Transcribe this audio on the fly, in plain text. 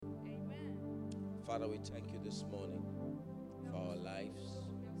Father, we thank you this morning for our lives.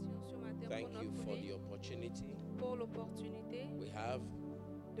 Thank you for the opportunity pour l'opportunité we have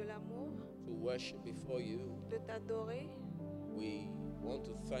de l'amour, to worship before you. de t'adorer. We want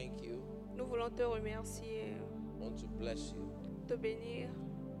to thank you, Nous voulons te remercier, want to bless you. te bénir.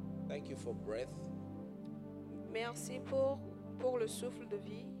 Thank you for breath. Merci pour le souffle de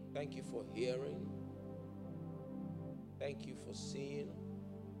vie. Thank you for hearing. Thank you for seeing.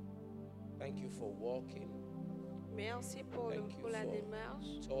 Thank you for walking, Merci pour Thank you la for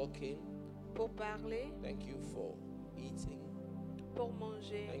démarche, talking. pour parler, Thank you for eating. pour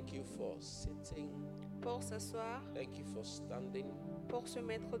manger, Thank you for sitting. pour s'asseoir, Thank you for standing. pour se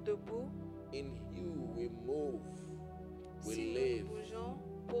mettre debout. In you we move, we Si live, nous bougeons,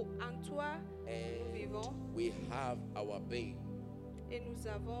 en toi, nous and vivons we have our being. et nous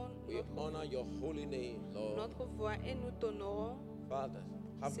avons We honor your holy name, Lord. notre voix et nous t'honorons. Father,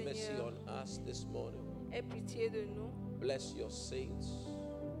 have mercy Seigneur. on us this morning. Aie pitié de nous, Bless your saints.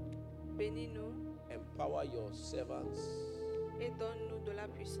 bénis-nous Empower your servants. et donne-nous de la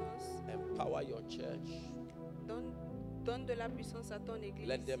puissance. Empower your church. Donne de la puissance à ton église.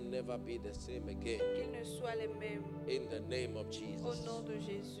 Let them never be the same again. Qu'ils ne soient les mêmes. In the name of Au Jesus. nom de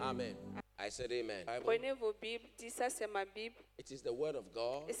Jésus. Amen. I said amen. Prenez vos Bibles. Dis ça, c'est ma Bible. It is the word of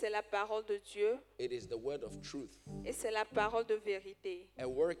God. Et c'est la parole de Dieu. It is the word of truth. Et c'est la parole de vérité. A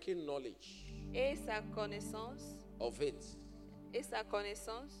working knowledge Et sa connaissance, of it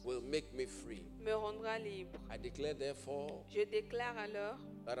will make me free. me rendra libre. I declare therefore Je déclare alors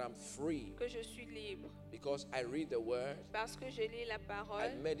that I'm free que je suis libre. because I read the word, Parce que je lis la I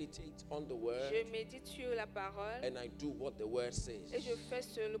parole, meditate on the word, je médite sur la parole and I do what the word says. et je fais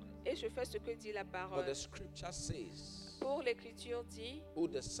ce que dit la For parole. the scripture says, Pour l'Écriture dit, who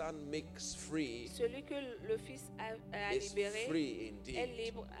the Son makes free celui que le Fils a is libéré free est indeed.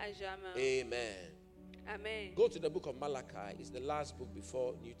 libre à jamais. Amen. Amen. Go to the book of Malachi. It's the last book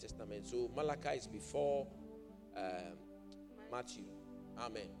before New Testament. So Malachi is before Matthew.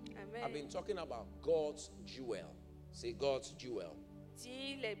 Amen. I've Amen. been talking about God's jewel. Say God's jewel.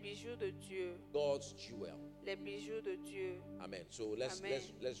 Dis les bijoux de Dieu. God's jewel. Les bijoux de Dieu. Amen. So let's Amen.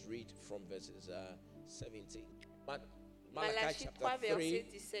 read from verses 17. Malachi 3, verset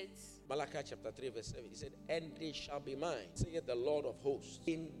 17. Malachi chapter 3, verse 7. He said, "And they shall be mine, saith the Lord of hosts,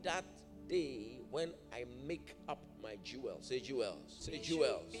 in that day when I make up my jewels." Say jewels. Say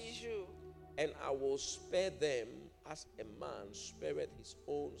jewels. Bijoux. "And I will spare them as a man spareth his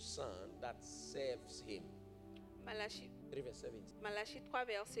own son that serves him." Malachi 3 verse 17. 3,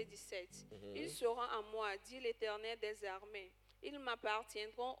 verset 17. Ils seront à moi, dit l'Éternel des armées. Ils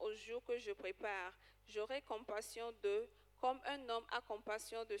m'appartiendront au jour que je prépare. J'aurai compassion d'eux, comme un homme a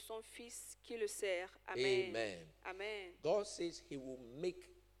compassion de son fils qui le sert. Amen. Amen. Amen. God says he will make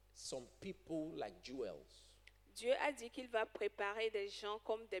some people like jewels. Dieu a dit qu'il va préparer des gens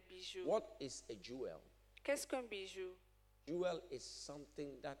comme des bijoux. What is a jewel? Qu'est-ce qu'un bijou? Jewel is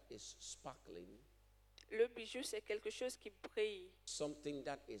something that is sparkling, Le bijou, c'est quelque chose qui brille. something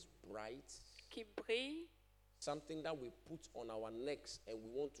that is bright, Qui brille, something that we put on our necks and we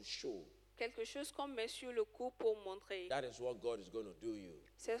want to show. quelque chose qu'on met sur le cou pour montrer. That is what God is going to do you.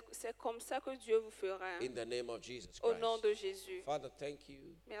 C'est comme ça que Dieu vous fera. In the name of Jesus Au Christ. nom de Jésus. Father, thank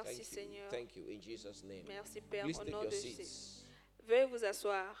you. Merci, Thank you. Seigneur. Thank you. In Jesus' name. Merci Père, Please au take nom your de seats. Jésus. Veuillez vous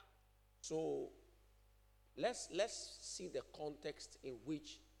asseoir. So let's see the context in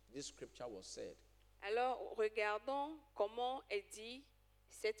which this scripture was said. Alors, regardons comment est dit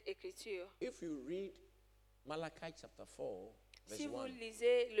cette écriture. If you read Malachi chapter 4, verse Si vous 1,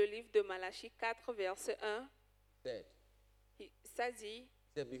 lisez le livre de Malachie 4, verset 1, said, ça dit,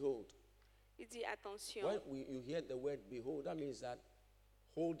 behold, il dit attention. when you hear the word behold, that means that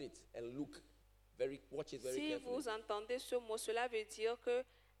hold it and watch it very Si carefully. vous entendez ce mot, cela veut dire que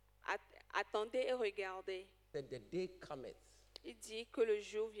attendez et regardez. That the day cometh Il dit que le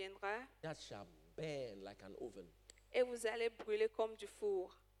jour viendra that shall burn like an oven, et vous allez brûler comme du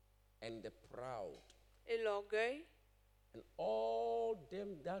four. and the proud Et l'orgueil and all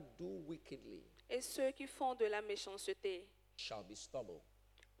them that do wickedly et ceux qui font de la méchanceté shall be stubble.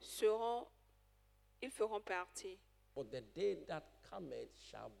 ils feront partie. But the day that cometh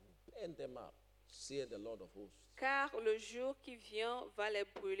shall burn them up, saith the Lord of hosts. Car le jour qui vient va les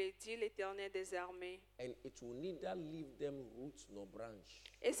brûler, dit l'Éternel des armées. And it will neither leave them roots nor branch.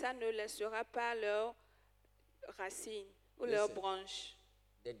 Et ça ne laissera pas leurs racines ou leurs Listen. branches.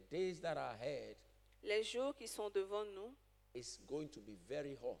 The days that are ahead Les jours qui sont devant nous is going to be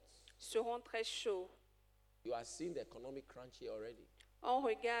very hot. seront très chauds. You are seeing the economic crunch here already. On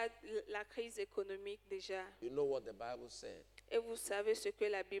regarde la crise économique déjà. You know what the Bible said. Et vous savez ce que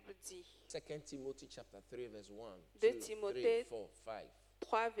la Bible dit. 2 Timothy chapter 3 verse 1, 2 2, 3, Timothée 4, 5.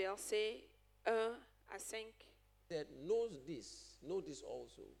 3 versets 1 à 5. That know this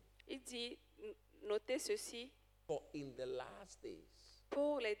also. Il dit, notez ceci, For in the last days,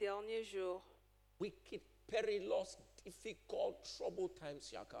 pour les derniers jours, wicked, perilous, difficult, troubled times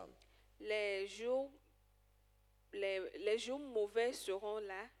shall come. les jours mauvais seront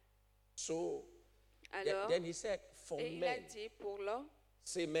là. So Alors, then he said, for et il a men, dit pour l'homme,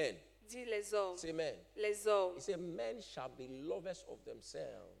 say men, dit les hommes, say men. les hommes. He said, men shall be lovers of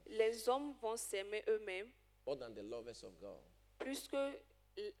themselves Les hommes vont s'aimer eux-mêmes more than the lovers of God.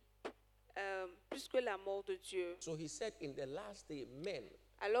 plus que l'amour de Dieu. So he said, in the last day, men.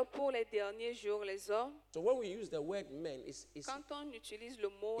 Alors pour les derniers jours, les hommes, So when we use the word men, quand on utilise le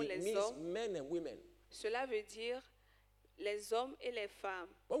mot it les means hommes, men and women. cela veut dire les hommes et les femmes.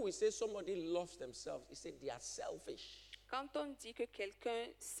 When we say somebody loves themselves, it said they are selfish. Quand on dit que quelqu'un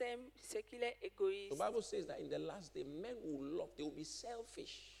s'aime, c'est qu'il est égoïste. The Bible says that in the last day, men will love, they will be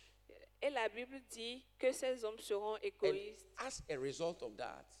selfish. Et la Bible dit que ces hommes seront And égoïstes. as a result of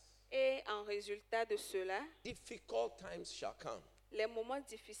that, Et en résultat de cela, difficult times shall come. les moments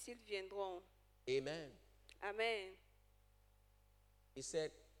difficiles viendront. Amen. Amen. He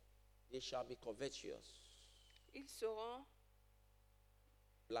said, they shall be covetous, Ils seront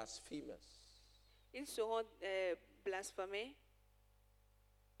blasphemous. blasphémés.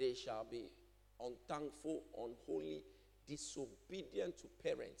 They shall be unthankful, unholy, disobedient to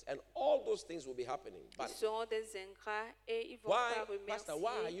parents. And all those things will be happening. Ils But seront des ingrats et ils vont why, pas Pastor,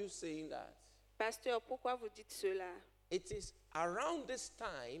 why are remercier. you saying that? Pasteur, pourquoi vous dites cela? It is around this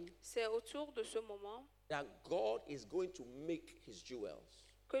time C'est autour de ce moment that God is going to make his jewels.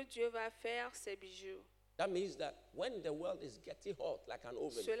 que Dieu va faire ses bijoux. That means that when the world is getting hot like an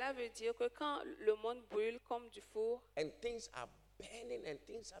oven Cela veut dire que quand le monde brûle comme du four and things are burning and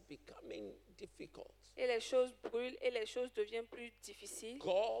things are becoming difficult, et les choses brûlent et les choses deviennent plus difficiles,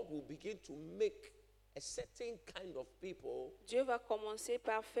 God will begin to make a certain kind of people Dieu va commencer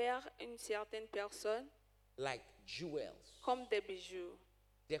par faire une certaine personne like jewels, comme des bijoux,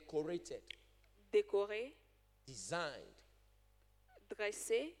 decorated, décorés, designed,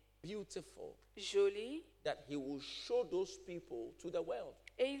 dressés, beautiful, jolis, that he will show those people to the world.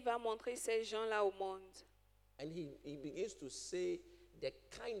 et il va montrer ces gens-là au monde. And he begins to say the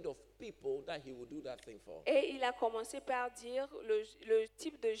kind of people that he will do that thing for. Et il a commencé par dire le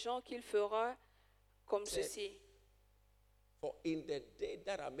type de gens qu'il fera comme C'est- ceci. For in the day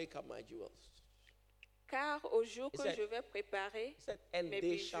that I make up my jewels, Car au jour He que said- je vais préparer, he said, and Mes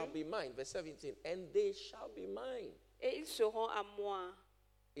they bijoux. shall be mine. Verse 17, and they shall be mine. et ils seront à moi,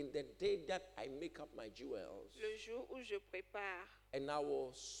 In the day that I make up my jewels, le jour où je prépare, and I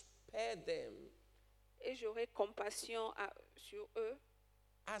will spare them et j'aurai compassion sur eux,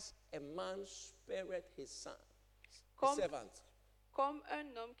 as a man spareth his son, his Comme- servant. comme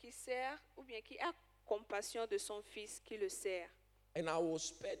un homme qui sert ou bien qui a compassion de son fils qui le sert. And I will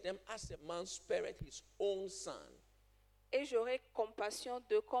spare them as a man spareth his own son. Et j'aurai compassion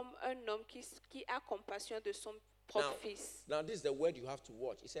de comme un homme qui a compassion de son propre Now, fils. now this is the word you have to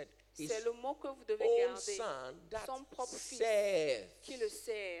watch. He said, his C'est le mot que vous devez own garder. son that Son propre fils qui le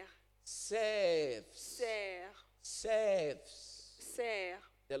serves, sert, serves, sert, serves sert,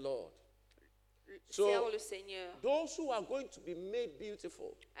 the Lord. So- sert le Seigneur. Those who are going to be made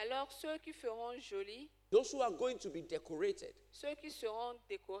beautiful, Alors ceux qui feront joli, those who are going to be decorated, ceux qui seront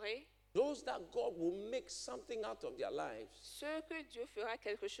décorés, those that God will make something out of their lives, ceux que Dieu fera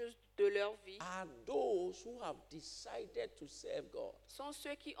quelque chose de leur vie, are those who have decided to serve God. sont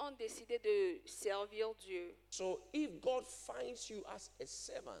ceux qui ont décidé de servir Dieu. So if God finds you as a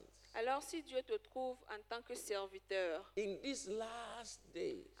servant Alors si Dieu te trouve en tant que serviteur, in these last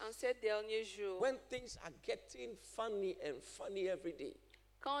days, en ces derniers jours, when things are getting funny and funny every day,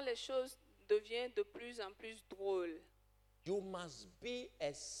 quand les choses deviennent de plus en plus drôles, you must be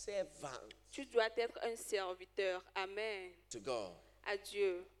a servant tu dois être un serviteur. Amen. to God. À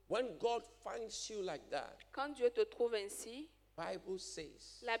Dieu. When God finds you like that, Quand Dieu te trouve ainsi, Bible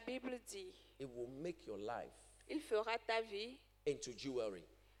says la Bible dit, it will make your life il fera ta vie into jewelry.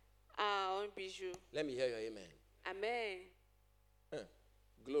 à un bijou. Let me hear your amen. Amen. Huh.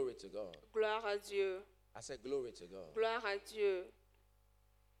 Glory to God. Gloire à Dieu. I said glory to God. Gloire à Dieu.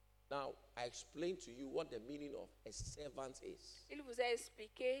 Now, I explained to you what the meaning of a servant is. Il vous a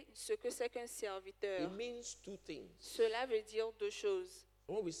expliqué ce que c'est qu'un serviteur. It means two things. Cela veut dire deux choses.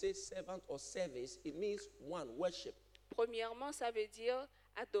 When we say servant or service, it means one, worship. Premièrement, ça veut dire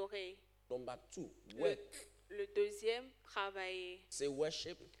adorer. Number two, Le, work. le deuxième, travailler. Say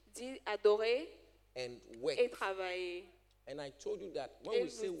worship Dit adorer and work. et travailler. And I told you that when Et we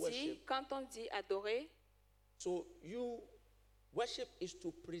say vous dit, worship, quand on dit adorer, so worship is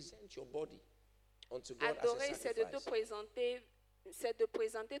to present your body unto God adorer, as a c'est de te sacrifice. présenter, c'est de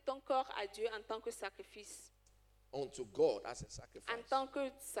présenter ton corps à Dieu en tant que sacrifice. Unto God as a En sacrifice. tant que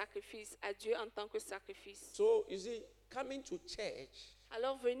sacrifice, à Dieu en tant que sacrifice. So you see, coming to church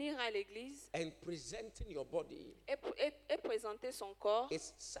Alors venir à l'église and presenting your body et présenter son corps,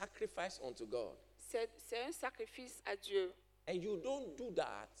 is sacrifice unto God. c'est un sacrifice à Dieu. And you don't do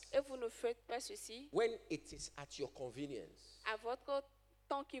that Et vous ne faites pas ceci when it is at your convenience. à votre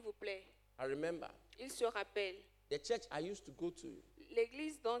temps qui vous plaît. I remember Il se rappelle. the church I used to go to,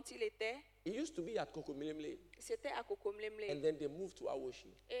 L'église dont il était, it used to be at Kokomilemle, c'était à Kokomlemle. and then they moved to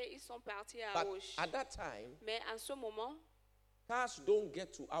Awoshi. Et ils sont partis à But Aosh. at that time, Mais en ce moment, cars don't get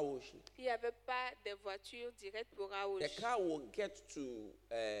to Awoshi. il n'y avait pas de voiture directe pour The Aosh. car will get to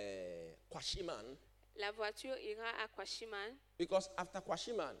Kwashiman, La voiture ira à Kwashiman because after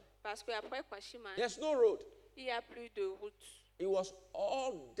Kwashiman, parce qu'après Kwashiman, there's no road. il n'y a plus de route. It was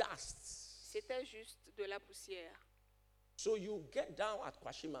all dust. C'était juste de la poussière. So you get down at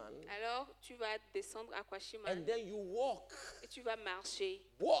Kwashiman, Alors, tu vas descendre à Kwashiman and then you walk, et tu vas marcher.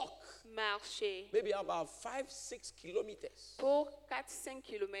 Marcher maybe about 5-6 kilometers pour 4-5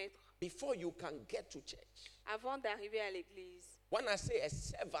 kilomètres before you can get to church. avant d'arriver à l'église. When I say a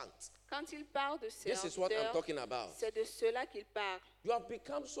servant, Quand il parle de this is what I'm serviteur, talking about. c'est de cela qu'il parle. You have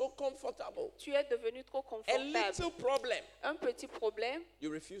become so comfortable. Tu es devenu trop A confortable. little problem, Un petit problème,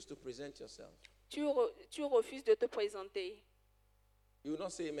 you refuse to present yourself. tu refuses de te présenter. You will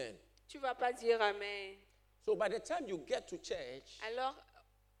not say amen. Tu ne vas pas dire Amen. So by the time you get to church, Alors,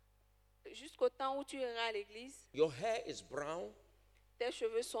 jusqu'au temps où tu iras à l'église, your hair is brown, tes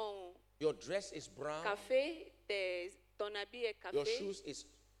cheveux sont your dress is brown, café, ton habit est your café shoes is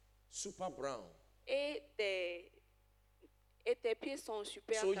super brown. et tes pieds sont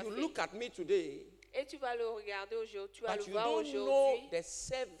super So you café. look at me today, Et tu vas le regarder aujourd'hui, tu vas but le you voir don't know aujourd'hui. the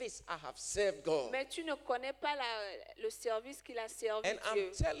service I have served God. Mais tu ne connais pas le service qu'il a servi And Dieu.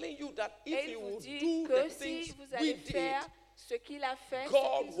 I'm telling you that Et if il you vous will dit do que the si things vous we allez did, faire ce qu'il a fait,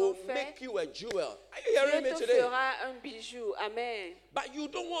 God ce qu'ils will ont fait, make you a jewel. Are you hearing me Dieu te today? fera un bijou. Amen. But you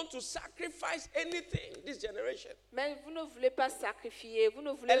don't want to sacrifice anything this generation. Mais vous ne voulez pas sacrifier, vous ne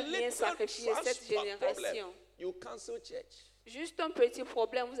A voulez rien little sacrifier cette transport problem, génération. you cancel church. Juste un petit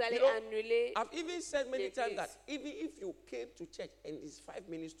problème, vous allez You know, annuler. I've even said many times that l'église. even if you came to church and it's 5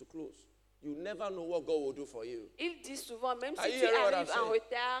 minutes to close, you never know what God will do for you. Il dit souvent, même Are si you tu hearing what arrives I'm en saying?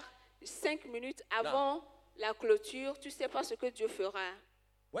 retard 5 minutes avant la clôture, tu ne sais pas ce que Dieu fera.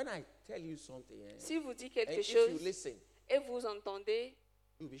 When I tell you something, Si vous dites and quelque if you chose listen, et vous entendez,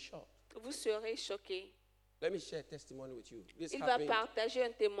 you'll be shocked. vous serez choqué. Let me share a testimony with you. This Il va happened. partager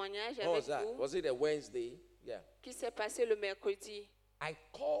un témoignage When was avec that? vous Was it a Wednesday? Yeah. qui s'est passé le mercredi. I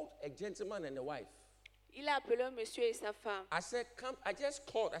called a gentleman and a wife. Il a appelé un monsieur et sa femme. I said, come. I just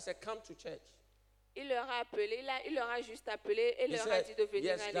called. I said, come to church. Il leur a appelé, il leur a juste appelé et He leur a said, dit de venir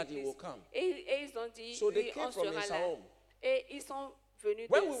yes, à Daddy l'église. will come. Et ils ont dit, So they oui, came on from sera his là. home. Et ils sont venus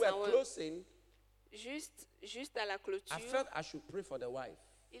When de we were Saint-Ouen. closing, Juste à la clôture, I felt I should pray for the wife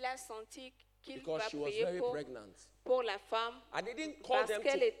il a senti qu'il because va she was prier very pour pregnant. la femme I didn't call parce them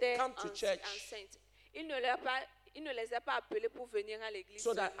qu'elle to était come to church enceinte. Il ne les a pas appelés pour venir à l'église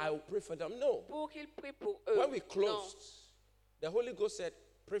so that I seulement, will pray for them. No. pour qu'ils prient pour eux. When we Non. closed, the Holy Ghost said,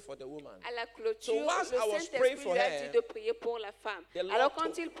 pray for the woman. À la clôture, So whilst I was le praying Saint-Esprit for lui a her, dit de prier pour la femme. the Lord Alors quand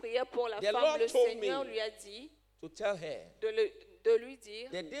told- il priait pour la the femme, Lord le told Seigneur me lui a dit To tell her, de lui dire,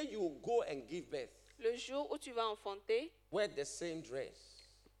 the day you go and give birth, le jour où tu vas enfanter, wear the same dress.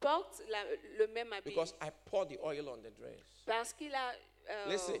 porte le même habit. Because I poured the oil on the dress. Parce qu'il a,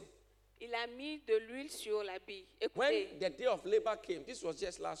 Listen. il a mis de l'huile sur l'habit. Écoutez, When the day of labor came, this was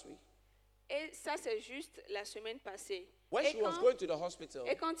just last week. et ça c'est juste la semaine passée. When Et she was quand, going to the hospital,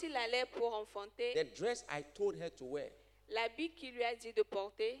 et quand il allait pour enfanter, the dress I told her to wear, l'habit qu'il lui a dit de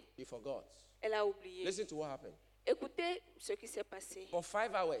porter, he forgot. elle a oublié. Listen to what happened. Écoutez ce qui s'est passé. For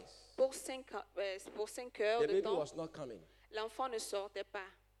 5 hours, Pour 5 heures the de baby temps, was not coming. l'enfant ne sortait pas.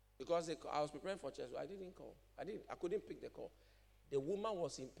 Because I was preparing for church, so I didn't call. I couldn't pick the call. The woman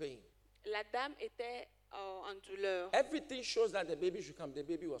was in pain. La dame était en douleur. Everything shows that the baby should come. The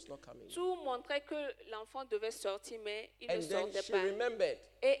baby was not coming. Tout montrait que l'enfant devait sortir, mais il ne And then sortait she pas. remembered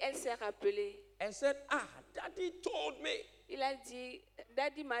Et elle s'est rappelée. and said, Daddy told me Il a dit,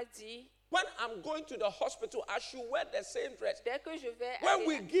 Daddy m'a dit, when I'm going to the hospital, I should wear the same dress. dès que je vais When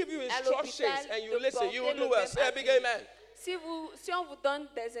we give you à instructions l'hôpital, and you de listen, you will porter do le well. même Say a big habit. amen. Si on vous donne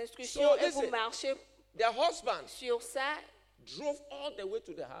des instructions So, et vous listen. marchez The husband sur ça, drove all the way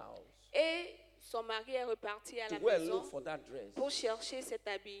to the house et son mari est reparti à to la go and maison look for that dress. pour chercher cet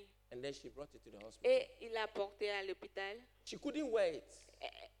habit. And then she brought it to the hospital. Et il l'a porté à l'hôpital. She couldn't wear it.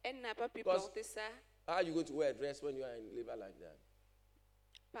 Elle n'a pas pu Because- porter ça How are you going to wear a dress when you are in labor like that?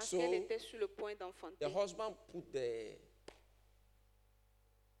 parce So, qu'elle était sur le point d'enfanter. The husband put the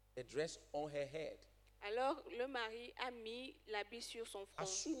dress on her head. Alors le mari a mis l'habit sur son front. As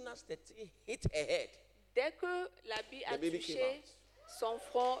soon as the thing hit her head, Dès que l'habit a the baby came touché out. son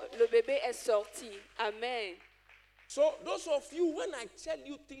front, le bébé est sorti. Amen. So those of you, when I tell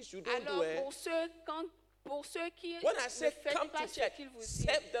you things you don't Alors do, pour ceux qui when I ne say faites come pas to ce church, qu'il vous dit,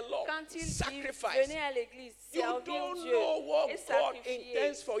 serve the Lord, quand il dit sacrifice, venez à l'église, you servir don't Dieu know what et God sacrifier,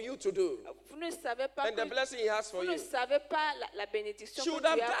 intends for you to do vous ne savez pas and the blessing He has for vous ne you. savez pas la bénédiction She que would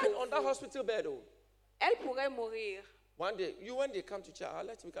Dieu have a died pour on that vous. hospital bed. Oh. Elle pourrait mourir. One day, when they come to church, I'll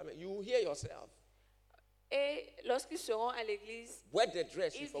let me come in. You will hear yourself. Et lorsqu'ils seront à l'église, Wear the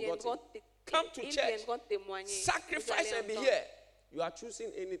dress you ils forgot viendront, it. Come to ils church. viendront témoigner. Vous Sacrifice allez and be entendre. here. You are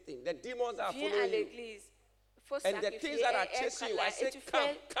choosing anything. The demons are Viens à following you. l'église. Il faut And the sacrifier things that are et être chasing you, là. I Et say, tu come,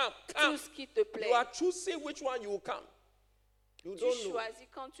 fais come, tout come. ce qui te plaît. You are choosing which one you will come. You Tu don't know. choisis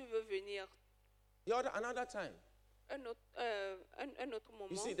quand tu veux venir. Another time. Un autre moment.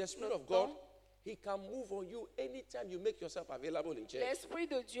 You see, the Spirit un of autre God, temps. He can move on you anytime you make yourself available in church. L'Esprit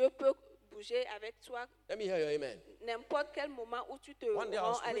de Dieu peut bouger avec toi Let me hear your amen. n'importe quel moment où tu te One day I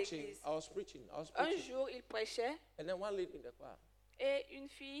rends was à preaching. l'église. I was preaching. Un jour, il prêchait And then one lady in the choir. et une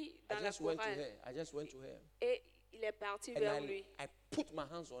fille I dans la just went to chorale. her. I just went to her. Et il est parti And vers lui. I put my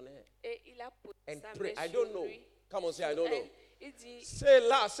hands on her Et il a posé and sa pray. main I sur don't know. lui. Come on, say, I sur don't know. elle. Il dit, Say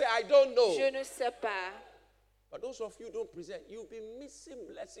loud. Say, I don't know. je ne sais pas. But those of you who don't present, you'll be missing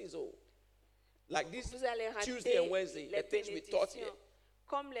blessings. Oh. Like this Vous allez rater Tuesday and Wednesday, the les things we taught here. bénédictions.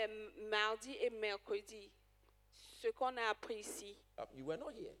 Comme les mardis et mercredis. Ce qu'on a appris ici. You were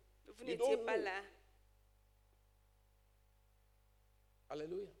not here. Vous You n'étiez don't pas know. là.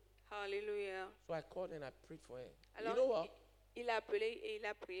 Hallelujah. Alléluia. So I called and I prayed for her. Alors, you know what? il a appelé et il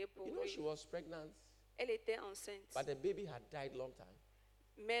a prié pour You know lui. she was pregnant, Elle était enceinte. but the baby had died long time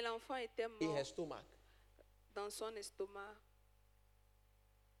Mais l'enfant était in mort her stomach. dans son estomac.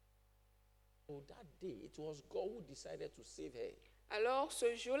 So that day, it was God who decided to save her. Alors,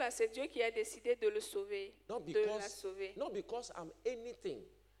 ce jour-là, c'est Dieu qui a décidé de le sauver, Not de la because, sauver. not because I'm anything,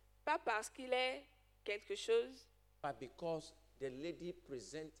 Pas parce qu'il est quelque chose, but because the lady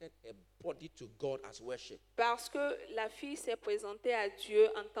presented her body to God as worship. parce que la fille s'est présentée à Dieu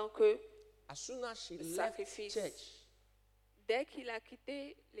en tant que, As soon as she left Sacrifice. church, dès qu'il a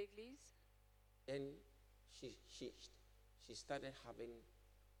quitté l'église, and she started having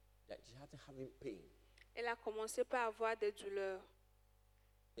that she started having pain. elle a commencé par avoir des douleurs.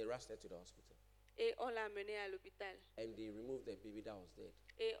 They rushed her to the hospital, Et on l'a amenée à l'hôpital. and they removed the baby that was dead.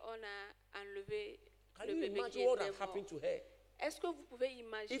 Et on a enlevé Can le you bébé qui imagine what était had mort. happened to her? Est-ce que vous pouvez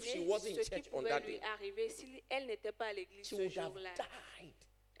imaginer If she wasn't in ce qui church on pouvait that lui day, arriver si elle n'était pas à l'église She ce would have jour-là? died,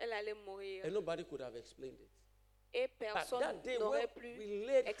 Elle allait mourir. and nobody could have explained it. Et But personne that day, n'aurait when pu we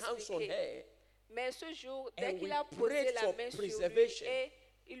laid hands on expliquer. her, Mais ce jour, And dès we qu'il a posé prayed la for main sur lui preservation. et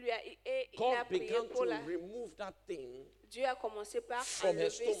il a God prié began pour to la... remove that thing. Dieu a commencé par from her enlever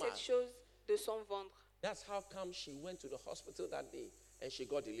stomach. cette chose de son ventre. That's how come she went to the hospital that day and she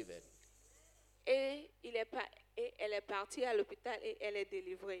got delivered. Et elle est partie à l'hôpital et elle est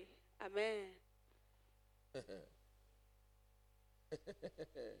délivrée. Amen.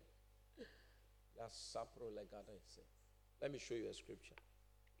 Let me show you a scripture.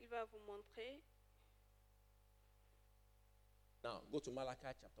 Il va vous montrer. Now, go to Malachi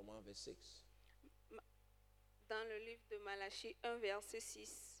chapter 1, verse 6. Dans le livre de Malachie 1, verset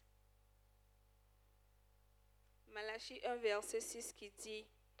 6. Malachie 1, verset 6 qui dit: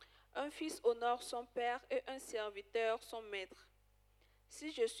 un fils honore son père et un serviteur son maître.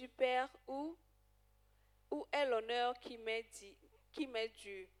 Si je suis père, où est l'honneur qui m'est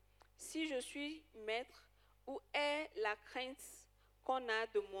dû? Si je suis maître, où est la crainte qu'on a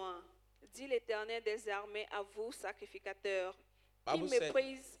de moi? Dit l'Éternel des armées à vous, sacrificateurs, qui Bible said-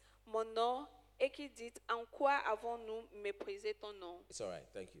 méprisent mon nom et qui dites: en quoi avons-nous méprisé ton nom? It's all right,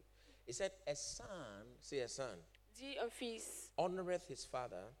 thank you. It said, a son, say a son, Dit un fils, honoreth his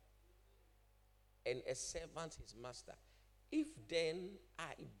father, and a servant his master. If then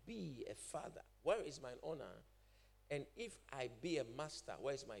I be a father, where is my honor? And if I be a master,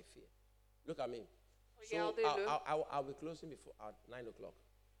 where is my fear? Look at me. So Regardez-le. I'll be closing before at 9 o'clock.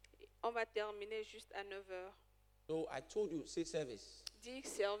 On va terminer juste à 9 heures. So I told you, say service, Dit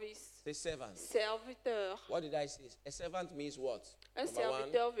service, say servant. serviteur. What did I say? A servant means what? Un Number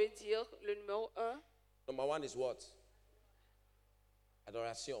one. serviteur veut dire le numéro 1. Number one is what?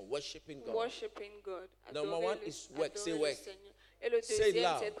 Adoration, worshiping God. Worshiping God. Number Adorer one le- is work. Say adorer le work. Seigneur. Et le Say it deuxième,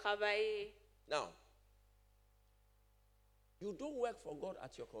 loud. c'est travailler. Now, you don't work for God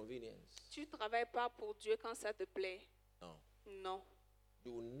at your convenience. Tu ne travailles pas pour Dieu quand ça te plaît. No, Non.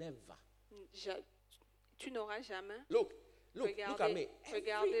 you will never. Ja- tu n'auras jamais. Look at me.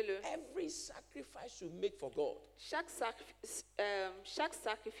 Regardez-le. Every sacrifice you make for God, Chaque sacrifice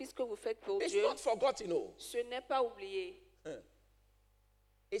que vous faites pour it's Dieu, not forgotten. Oh, ce n'est pas oublié.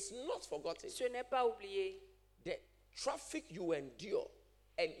 it's not forgotten. Ce n'est pas oublié. The traffic you endure,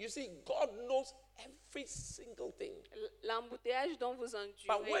 and you see, God knows every single thing. L'embouteillage dont vous endurez,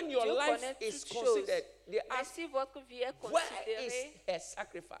 But when your Dieu life connaît is toutes choses. considered, they Mais ask, si votre vie est where is considérée her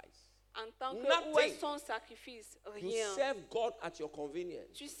sacrifice? en tant que Nothing. où est son sacrifice, You rien. serve God at your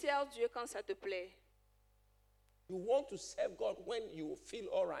convenience. Tu sers Dieu quand ça te plaît. You want to serve God when you feel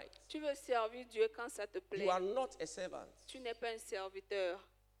all right. Tu veux servir Dieu quand ça te plaît. You are not a servant. Tu n'es pas un serviteur.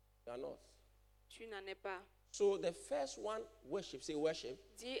 You are not. Tu n'en es pas. So the first one, worship, say worship,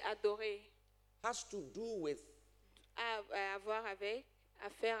 Dis adorer, has to do with à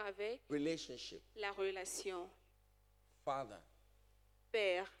faire avec relationship. la relation. Father.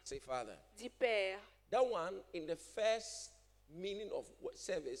 Père, Say Father. dis Père. That one, in the first meaning of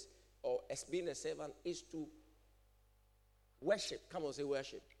service or as being a servant, is to worship. Come on, say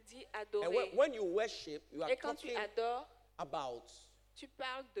worship. Dis And adorer. when you worship, you are Et quand tu talking adores, about tu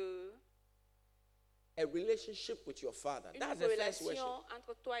parles de a relationship with your Father. une That's the first relation worship.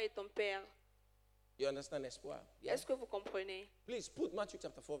 entre toi et ton Père. You understand, Espoir? Yeah. Est-ce que vous comprenez? Please put Matthew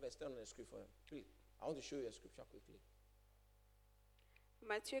chapter 4, verse 10 on the screen for him. Please. I want to show you a scripture quickly.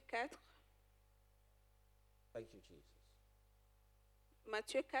 Matthieu 4, Thank you, Jesus.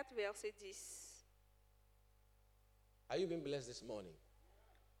 Matthieu 4, verset 10. Are you being blessed this morning?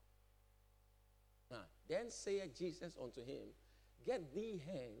 Then saith Jesus unto him, Get thee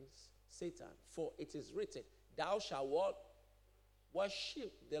hence, Satan, for it is written, Thou shalt what?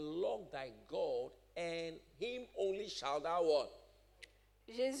 Worship the Lord thy God, and him only shalt thou what?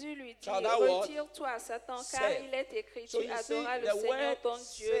 Jésus lui dit, Shall thou what? retire-toi, Satan, car Serve. il est écrit, So tu you see, adoreras le the Seigneur word ton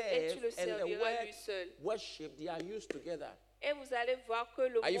Dieu et tu le serve and the serviras word lui seul. worship, they are used together. Et vous allez voir que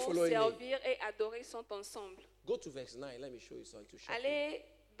le Are you mot following me? servir et adorer sont ensemble. Go to verse 9. Let me show you something to show you. Allez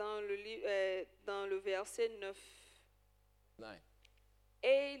dans le verset 9. 9.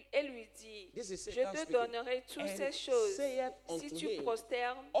 Et il lui dit, This is je Satan te speaking. donnerai toutes And ces choses saith si unto tu him,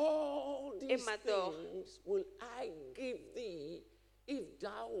 prosternes All these m'adore. things will I give thee if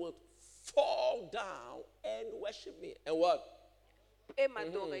thou wilt fall down and worship me. And what? et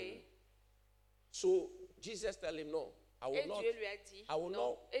m'adorer. So Jesus tell him, No, I will Et not. Dieu lui a dit, I will non.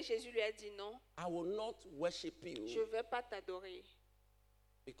 not. Et Jésus lui a dit, non, I will not worship je you ne vais pas t'adorer.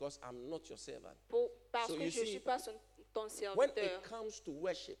 because I'm not your servant. Parce So que you je ne see, suis pas ton When serviteur. it comes to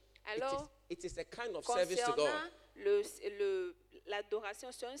worship, Alors, it is a kind of service to God. concernant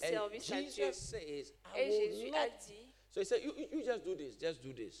l'adoration, c'est un And service à Dieu. Jesus says, I Et will Jésus not. a dit, So he said, you just do this, just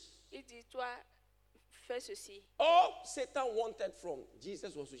do this. il dit, toi, fais ceci. All Satan wanted from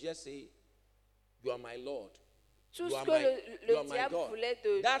Jesus was to just say, You are my Lord. Tout You ce are que my- you le are my diable God. voulait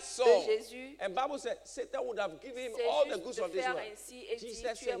de That's all. Jésus, And Bible said Satan would have given him c'est all the juste goods de of this faire world. ainsi et dit, Jesus tu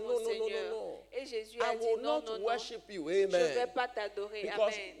es said, mon No, no, no, Seigneur. no, no. Et Jésus I a dit, will non, not non, non, worship you. je ne vais Amen. pas t'adorer.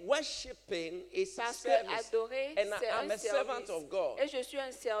 Because Amen. worshiping is Parce que service. adorer, And c'est I'm un a servant service. of God. Et je suis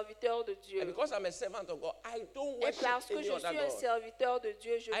un serviteur de Dieu. And because I'm a servant of God, I don't Et worship parce que any je other suis un God. serviteur de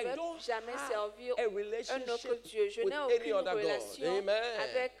Dieu, je I ne don't vais jamais have servir a un autre relationship Dieu. Je with n'ai any aucune other God. relation Amen.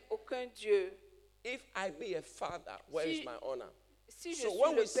 avec aucun Dieu. If I be a father, where is Si- my honor? Si je So suis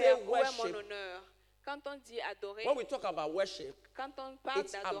when le we say Père, où est mon worship- honneur? Quand on dit adorer, When we talk about worship, quand on parle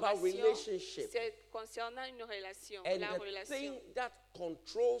it's about d'adoration, relationship. c'est concernant une relation, And la the relation. thing that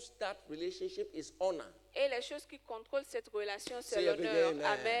controls that relationship is honor. Et les choses qui contrôlent cette relation, c'est Say a big l'honneur. amen.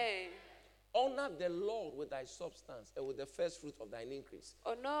 Amen. Honor the Lord with thy substance and with the first fruit of thine increase.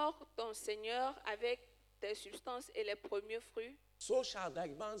 Honore ton Seigneur avec tes substances et les premiers fruits. So shall thy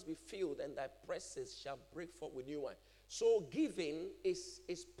barns be filled, and thy presses shall break forth with new wine. So giving is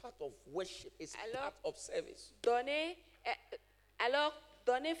part of worship, it's Alors, part of service. Donner, alors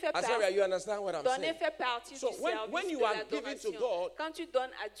donner fait Azaria, partie. you understand what I'm Donner saying? fait partie So du when service you de are giving to l'adoration. God, Quand tu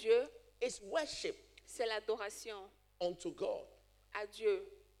donnes à Dieu, it's worship c'est l'adoration unto God. à Dieu.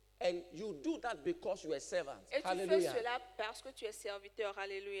 And you do that because you are a servant. Et tu fais Hallelujah. cela parce que tu es serviteur.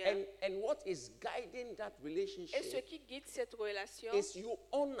 Alléluia. And what is guiding that Et ce relationship qui guide cette relation, is you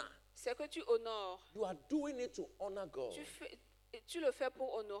honor. c'est que tu honores. You are doing it to honor God. Tu le fais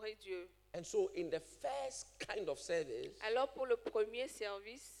pour honorer Dieu. And so in the first kind of service, Alors pour le premier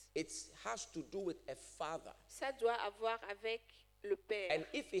service, it has to do with a father. ça doit avoir avec le père. And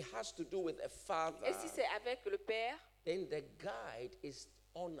if it has to do with a father, Et si c'est avec le père, then the guide is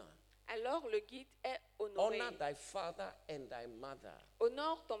honor. alors le guide est honoré. Honor thy father and thy mother,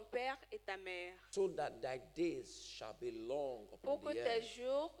 Honore ton père et ta mère, so that thy days shall be long upon pour que the tes earth.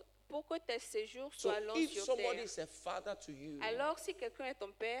 jours, pour que tes séjours So soient longs if sur somebody terre. is a father to you, Alors si quelqu'un est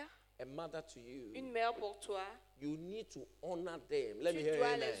ton père, a mother to you, une mère pour toi, you need to honor them. Let me tu hear dois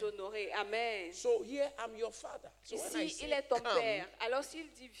amen. les honorer. Amen. So here I'm your father. So when I Ici, say il est ton come, père. Alors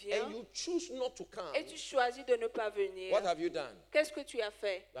s'il dit viens, and you choose not to come, et tu choisis de ne pas venir, what have you done? qu'est-ce que tu as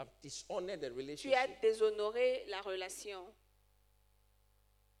fait? You have dishonored the Tu as relationship. déshonoré la relation.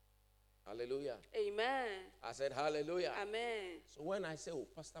 Hallelujah. Amen. I said hallelujah. Amen. So when I say, oh,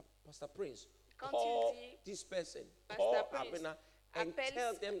 Pastor Prince, Quand call il dit, this person, Pastor call Prince, Abena, and appelle-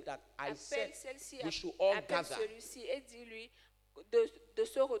 tell them that I said Appelle celle-ci, we should all appelle gather. celui-ci et dis-lui de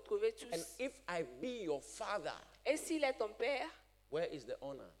se retrouver tous. And if I be your father, Et s'il est ton père, where is the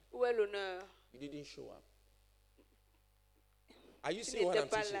honor? où est l'honneur? You didn't show up. Are you Tu seeing what n'étais I'm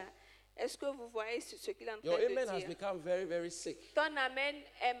pas teaching? là. Est-ce que vous voyez ce qu'il est en Your train amen de has dire? become very, very sick. Ton amen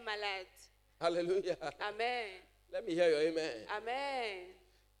est malade. Hallelujah. Amen. Let me hear your amen. Amen.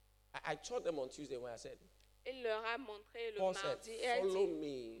 I taught them on Tuesday when I said, Il leur a montré le Paul said, mardi et a follow dit,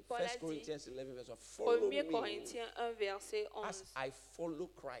 me. Paul a 1 dit, Corinthians 11, verse 1. Follow 1 me Corinthiens 1, verset as 11. I follow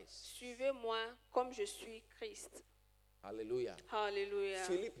Christ. Suivez-moi comme je suis Christ. Hallelujah. Alléluia.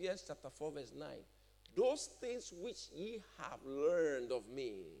 Philippians chapter 4, verse 9. Those things which ye have learned of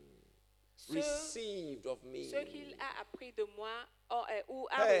me, received of me, Ce qu'il a appris de moi ou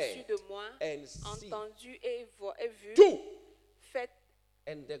a reçu de moi, and see, entendu et vu, do, faites,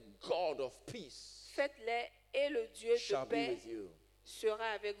 and the God of peace faites-les et le Dieu shall de be paix with you. sera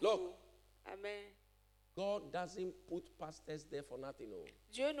avec Look. vous. Amen. God doesn't put pastors there for nothing. Oh.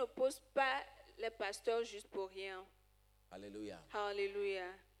 Dieu ne pose pas les pasteurs juste pour rien. Hallelujah. Alléluia.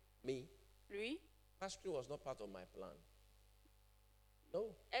 Me, Lui, pastoring was not part of my plan.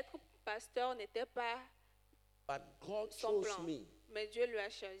 No. être pasteur n'était pas But God son chose plan, me mais Dieu lui a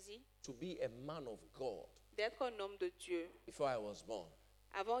choisi to be a man of God d'être un homme de Dieu before I was born.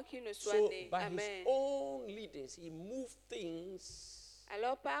 avant qu'il ne soit So né. by Amen. his own leadings, he moved things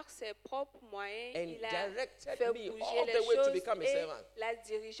Alors par ses propres moyens, and il a directed fait me bouger all les the way to choses become a et servant. l'a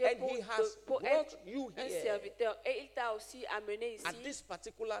dirigé And he has pour brought être you un here serviteur. Et il t'a aussi amené at ici this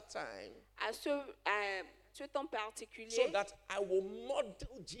particular time à ce temps so particulier that I will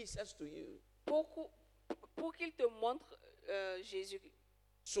model Jesus to you pour qu'il te montre Jésus,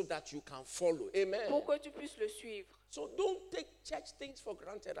 so that you can follow. Amen. pour que tu puisses le suivre. So don't take church things for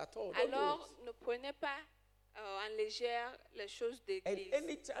granted at all. Don't do Alors it. ne prenez pas en légère les choses And d'église.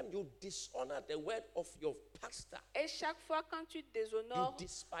 anytime you dishonor the word of your pastor, Et chaque fois quand tu you déshonores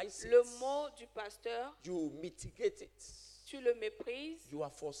despise le it, mot du pasteur, you mitigate it, tu le méprises, you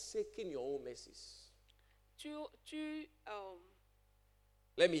are forsaking your own mercies.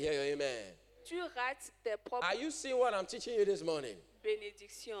 Let me hear your amen. tu rates tes propres Are you seeing what I'm teaching you this morning?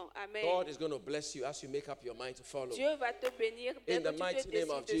 bénédictions. Amen. God is going to bless you as you make up your mind to follow. Dieu va te bénir dès In que the tu mighty te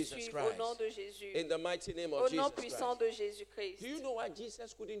name of décides de Jesus suivre au nom Christ. de Jésus. In the mighty name Au of nom Jesus puissant Christ. de Jésus-Christ. Do you know why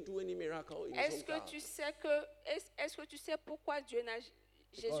Jesus couldn't do any miracle in his Est-ce que hometown? tu sais est-ce que tu sais pourquoi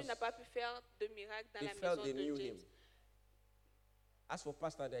Jésus n'a pas pu faire de miracle dans They la felt maison they de knew James? him. As for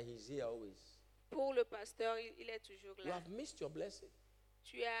Pastor, that he's here always. Pour le pasteur, il est toujours You là. have missed your blessing.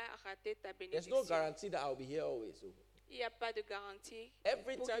 Tu as raté ta There's no bénédiction. guarantee that I'll be here always. So Il n'y a pas de garantie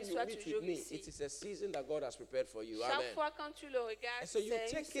every pour time qu'il you soit meet with toujours me, ici. it is a season that God has prepared for you. Chaque Amen. fois quand tu le regardes, And so you c'est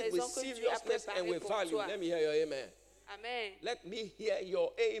une take it with saison que Dieu a seriousness and préparée with pour value. toi. Let me hear your amen. Amen. Let me hear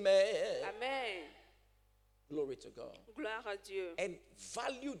your amen. Amen. Glory to God. Gloire à Dieu. And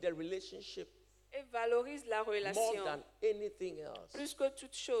value the relationship Et valorise la more relation than anything else. plus que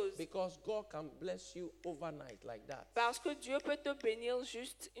toute chose. Because God can bless you overnight like that. Parce que Dieu peut te bénir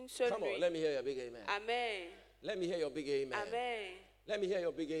juste une seule Come on, nuit. let me hear your big amen. Amen. Let me hear your big amen. Amen. Let me hear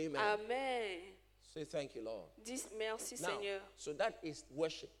your big amen. Amen. Say thank you, Lord. Dis merci Now, Seigneur. so that is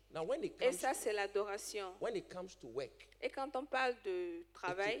worship. Now, when it Et comes ça, c'est l'adoration. to work, Et quand on parle de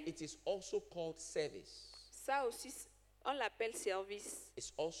travail, it is also called service. ça aussi, on l'appelle service.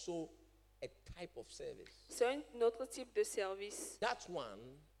 It's also a type of service. C'est un autre type de service. That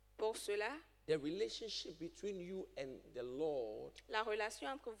one, Pour cela, the relationship between you and the Lord la relation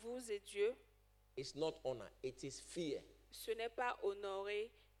entre vous et Dieu, is not honor, it is fear. ce n'est pas honorer,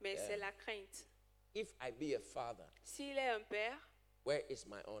 mais c'est la crainte. If I be a father, S'il est un père, where is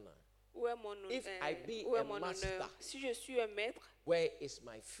my honor? où est mon, If I be où est a mon master, honneur? Si je suis un maître, Where is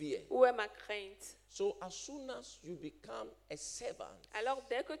my fear? où est ma crainte? So as soon as you become a servant, Alors,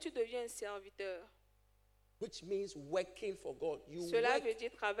 dès que tu deviens un serviteur, which means working for God. You Cela work veut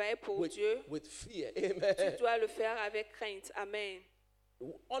dire travailler pour Dieu. with fear. Tu Amen. dois le faire avec crainte. Amen.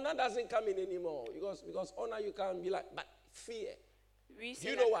 Honor doesn't come in anymore because honor you can be like, but fear. Oui, You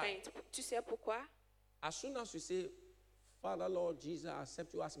c'est know la why? crainte. Tu sais pourquoi? As soon as you say, Father, Lord Jesus, I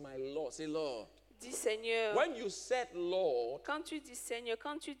accept you as my Lord. Say, Lord. Dis Seigneur. When you said Lord, Quand tu dis Seigneur,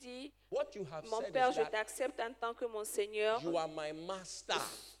 quand tu dis what you have mon said Père, is je that t'accepte en tant que mon Seigneur, you are my master.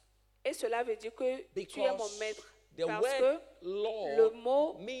 et cela veut dire que tu es mon Because maître. the Parce word que Lord le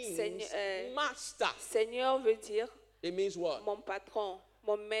mot means Seigneur, master. Seigneur veut dire It means what? mon patron,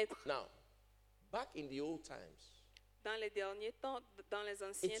 mon maître. Now, back in the old times, Dans les derniers temps, dans les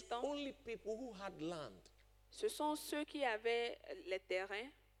anciens it's temps, only people who had land ce sont ceux qui avaient les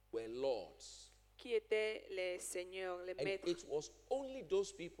terrains were lords. qui étaient les seigneurs, les And maîtres. it was only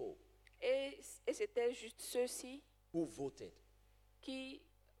those people Et c'était juste ceux-ci who voted. qui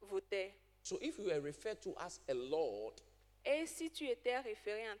votaient. So if you were referred to as a lord, Et si tu étais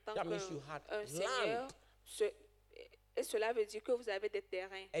référé en tant that means you had qu'un seigneur, land. et cela veut dire que vous avez des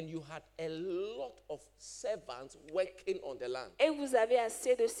terrains. And you had a lot of servants working on the land. Et vous avez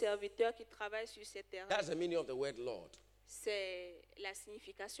assez de serviteurs qui travaillent sur ces terrains. That's the meaning of the word Lord. C'est la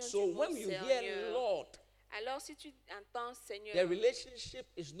signification So du mot when you hear Seigneur. Lord, Alors si tu entends Seigneur, the relationship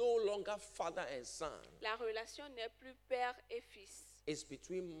is no longer father and son. la relation n'est plus père et fils. It's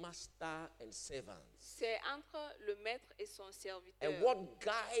between master and servants. C'est entre le maître et son serviteur. And what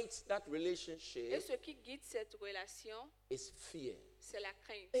guides that Et relationship ce qui guide cette relation, is fear. c'est la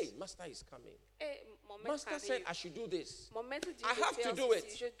crainte. Hey, master is coming. Et mon maître Master said arrive. I should do this. Mon maître dit I de have to faire do ceci.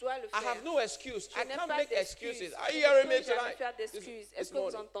 it. Je dois le I faire. have no excuse. Je I n'ai can't pas make d'excuse. excuses. Are you Je hearing peux me jamais tonight? faire This d'excuses. this Est-ce que vous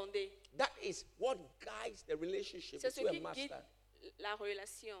morning. entendez? That is what guides the relationship C'est ce between a qui guide master. la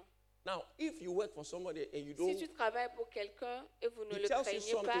relation. Now, if you work for somebody and you Si don't, tu travailles pour quelqu'un et vous ne he le tells you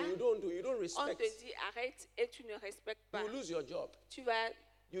craignez something pas, you don't do, you don't on respect, te dit arrête et tu ne respectes pas. you lose your job.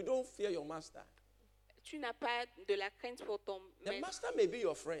 You don't fear your master. Tu n'as pas de la crainte pour ton The maître. master may be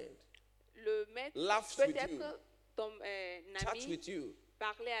your friend, Le maître laughs peut with you, être ton chats ami, with you.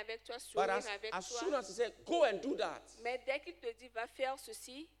 parler avec toi, But sourire as avec soon toi. as he said, go and do that, Mais dès qu'il te dit va faire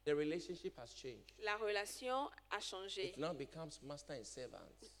ceci, the relationship has changed. la relation a changé. It now becomes master and servant.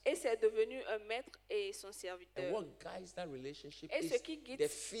 Et c'est devenu un maître et son And serviteur. what guides that relationship Et ce is qui guide the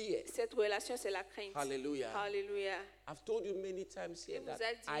fear. cette relation, c'est la crainte. Hallelujah. Alléluia. I've told you many times Il here vous that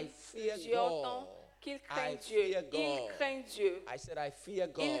a I dit fear plusieurs God. temps qu'il craint I Dieu. fear Il God. craint Dieu. I said, I fear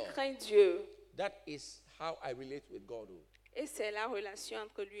Il God. craint Dieu. That is how I relate with God. Et c'est la relation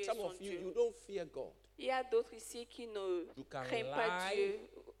entre lui et Some son of you, Dieu. you don't fear God. Il y a d'autres ici qui ne You can craignent pas lie. Dieu.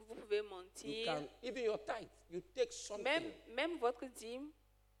 Vous pouvez You mentir. can, even your tithe, you take something. Même votre dîme,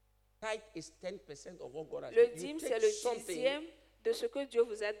 Tithe is 10% of what God has le given. dîme, You c'est take le something dixième de ce que Dieu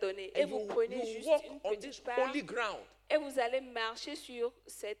vous a donné. Et and vous prenez you juste walk une on this petite part holy ground et vous allez marcher sur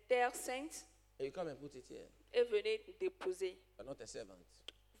cette terre sainte and you come and put it here. et venez déposer. You're not a servant.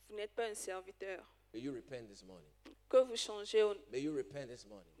 Vous n'êtes pas un serviteur. May you repent this morning. Que vous changez, May you repent this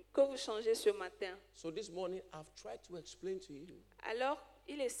morning. que vous changez ce matin. So this morning, I've tried to explain to you Alors,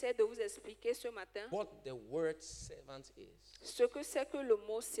 il essaie de vous expliquer ce matin what the word servant is. ce que c'est que le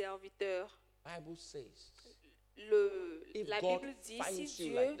mot serviteur. Bible says, if La God Bible dit, si finds you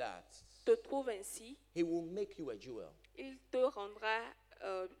Dieu like that, te trouve ainsi, He will make you a jewel. il te rendra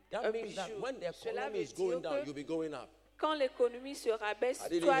un That means that bijou. when the Cela economy veut is going dire down, que you'll be going up. quand l'économie se rabaisse, I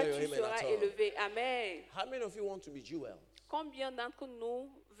didn't toi, hear your tu amen at seras all. élevé. Amen. How many of you want to be jewels? Combien d'entre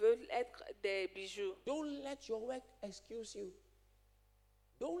nous veulent être des bijoux? Don't let your work excuse you.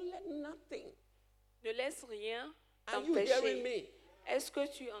 Don't let nothing. Ne laisse rien Are you hearing t'empêcher. me? Est-ce que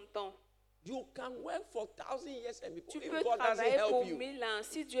tu entends? You can work for 1,000 years and be, Tu if peux God doesn't travailler pour help you, 1000 ans.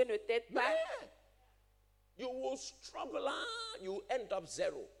 Si Dieu ne t'aide pas, man, you will struggle and you end up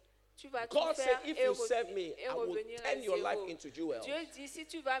zero. tu vas tout God said, faire if et, you serve me, et I will revenir à turn your life zéro. into jewels. Dieu dit, si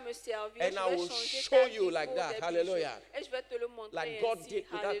tu vas me servir, And je I vais will changer show ta you vie like pour that. des bijoux. Hallelujah. Et je vais te le montrer Like God ainsi. did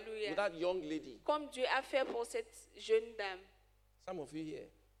with Alléluia. that young lady. Comme Dieu a fait pour cette jeune dame. Some of you here,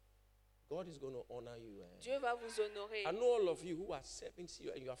 God is going to honor you. Dieu va vous honorer. I know all of you who are serving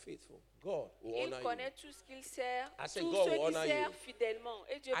you and you are faithful. God will Il honor you. connaît tout ce qu'il sert, I said tous God ceux will qui honor you. servent fidèlement.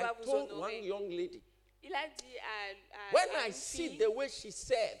 Et Dieu I va vous told one honorer. young lady, Il a dit à when à I une see fille, the way she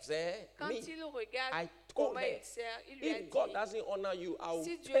serves, quand me, il regarde I told comment her, il sert, il lui a if God dit, doesn't honor you, I'll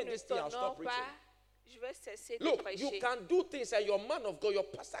si Dieu take ne this thing, I'll t'honore stop preaching. pas, je vais cesser de Look, prêcher. you can do things and your man of God, your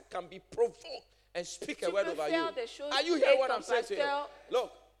pastor can be provoked and speak Tu a word peux over faire you. des choses Are you et hearing what ton I'm saying to you? pasteur-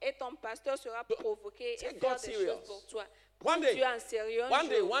 Look, Et ton pasteur sera provoqué et take faire God des serious. choses pour toi. One Dieu day. en sérieux un One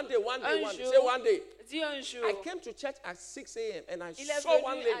day, jour. one day, one day, Un one day. jour. Say one day. Dis un jour. I came to church at 6 a.m. and I Il est saw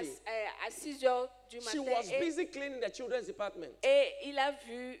one venu lady. à 6 heures du She matin was busy cleaning the children's department. et il a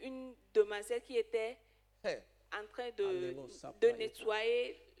vu une demoiselle qui était Hey. en train Alléluia. de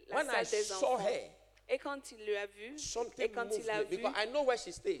nettoyer la When I salle des saw enfants. her, Et quand il l'a vu, something et quand moved il a me vu because I know where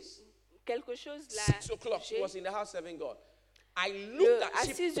she stays. quelque chose là, 6 o'clock, she was in the house serving God. I à looked at,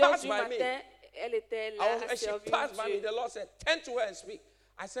 she 6 heures passed du by me. matin, elle était I là was, à and she servir passed by me. Dieu. The Lord said, turn to her and speak.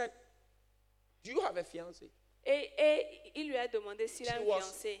 I said, do you have a fiancé? Et il lui a demandé s'il a She un was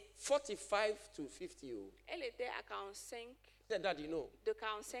fiancé. 45 to 50. Oh. Elle était à 45, I said, Dad, you know. de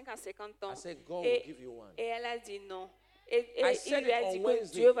 45 à 50 ans. I said, God will Et, give you one. et elle a dit non. Et I il said lui it a on dit que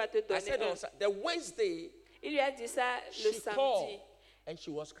Wednesday. Dieu va te I donner said un. on the Wednesday, Il lui a dit ça le she called samedi. and she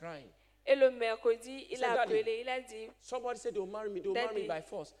was crying. Et le mercredi, il said, a "Daddy, appelé, il a dit, Somebody said they'll marry me. They'll marry me Daddy. by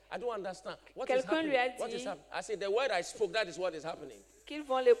force. I don't understand. What is Quelqu'un lui happening? a What is dit- happening? I said, the word I spoke, that is what is happening. qu'ils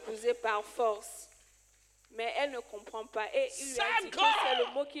vont l'épouser par force. Mais elle ne comprend pas. Et il lui a Serve dit que God. c'est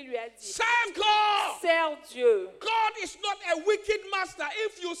le mot qu'il lui a dit. Serve God. Sers Dieu. God is not a wicked master.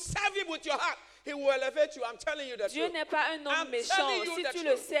 If you serve him with your heart, he will elevate you. I'm telling you the Dieu truth. n'est pas un homme I'm méchant. telling you Si the tu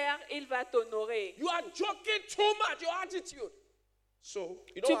le truth. sers, il va t'honorer. You are joking too much, your attitude. So,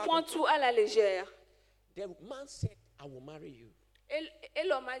 you know Tu what prends happened? tout à la légère. The man said, I will marry you. Et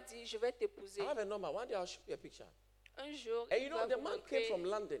l'homme a dit, je vais t'épouser. I have a number. One day I'll show you a picture. Un jour, And il you know, va the vous man came montrer from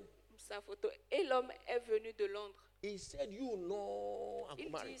London. sa photo. Et l'homme est venu de Londres. He said, you know, I'm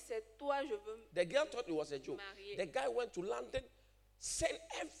Il married. dit, c'est toi, je veux. The girl thought it was a joke. Marié. The guy went to London, sent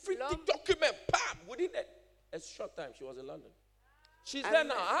everything, L'homme- document, bam, within a short time, she was in London. She's Amen.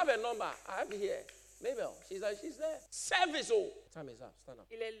 there now. I have a number. I have it here. Mabel, she's there. Service, oh. Time is up. Stand up.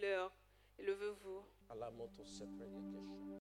 Il est l'heure. Levez-vous. Allow me to separate your gesture.